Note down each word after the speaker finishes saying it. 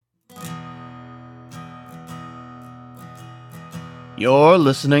You're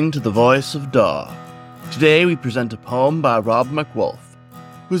listening to The Voice of Dog. Today we present a poem by Rob MacWolf,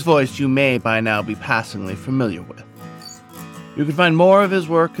 whose voice you may by now be passingly familiar with. You can find more of his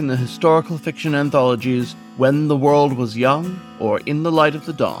work in the historical fiction anthologies When the World Was Young or In the Light of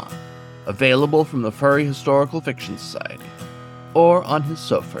the Dawn, available from the Furry Historical Fiction Society, or on his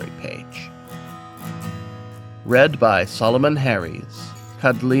SoFurry page. Read by Solomon Harries,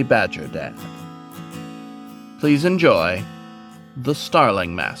 Cuddly Badger Dad. Please enjoy The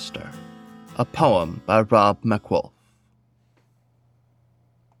Starling Master, a poem by Rob MacWolf.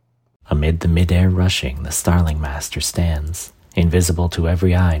 Amid the mid-air rushing, the starling master stands, invisible to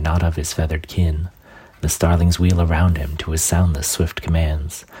every eye not of his feathered kin. The starlings wheel around him to his soundless swift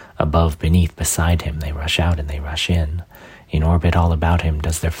commands. Above, beneath, beside him, they rush out and they rush in. In orbit all about him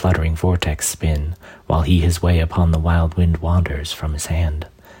does their fluttering vortex spin, while he his way upon the wild wind wanders from his hand.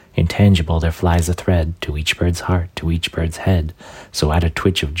 Intangible there flies a thread to each bird's heart, to each bird's head, so at a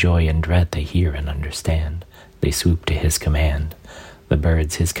twitch of joy and dread they hear and understand. They swoop to his command. The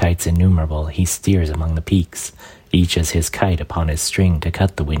birds, his kites innumerable, he steers among the peaks, each as his kite upon his string to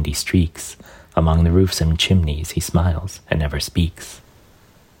cut the windy streaks. Among the roofs and chimneys he smiles and never speaks.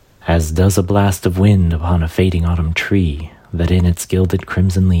 As does a blast of wind upon a fading autumn tree, that in its gilded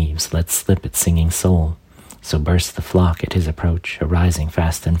crimson leaves lets slip its singing soul, so bursts the flock at his approach, arising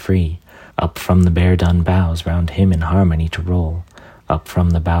fast and free, up from the bare dun boughs round him in harmony to roll, up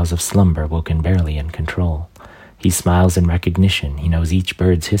from the boughs of slumber woken barely in control. He smiles in recognition, he knows each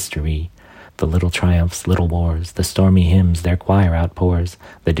bird's history, the little triumphs, little wars, the stormy hymns their choir outpours,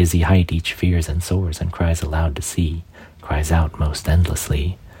 the dizzy height each fears and soars and cries aloud to see, cries out most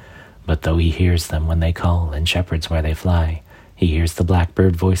endlessly. But though he hears them when they call and shepherds where they fly, he hears the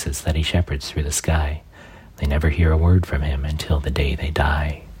blackbird voices that he shepherds through the sky. They never hear a word from him until the day they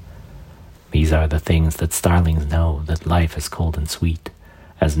die. These are the things that starlings know, that life is cold and sweet,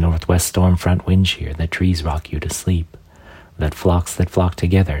 as northwest storm front wind shear that trees rock you to sleep, that flocks that flock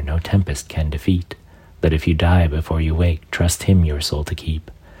together no tempest can defeat, that if you die before you wake, trust him your soul to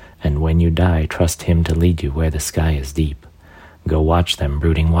keep, and when you die, trust him to lead you where the sky is deep. Go watch them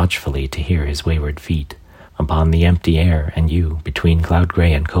brooding watchfully to hear his wayward feet upon the empty air, and you, between cloud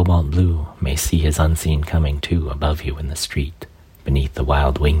gray and cobalt blue, may see his unseen coming too above you in the street, beneath the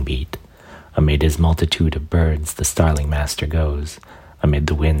wild wing beat. Amid his multitude of birds the starling master goes, amid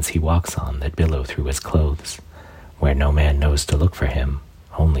the winds he walks on that billow through his clothes, where no man knows to look for him,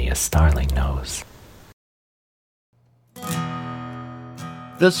 only a starling knows.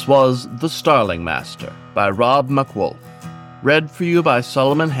 This was The Starling Master by Rob MacWolf, read for you by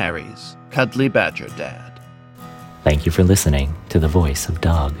Solomon Harries, Cuddly Badger Dad. Thank you for listening to The Voice of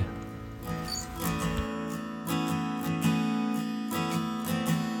Dog.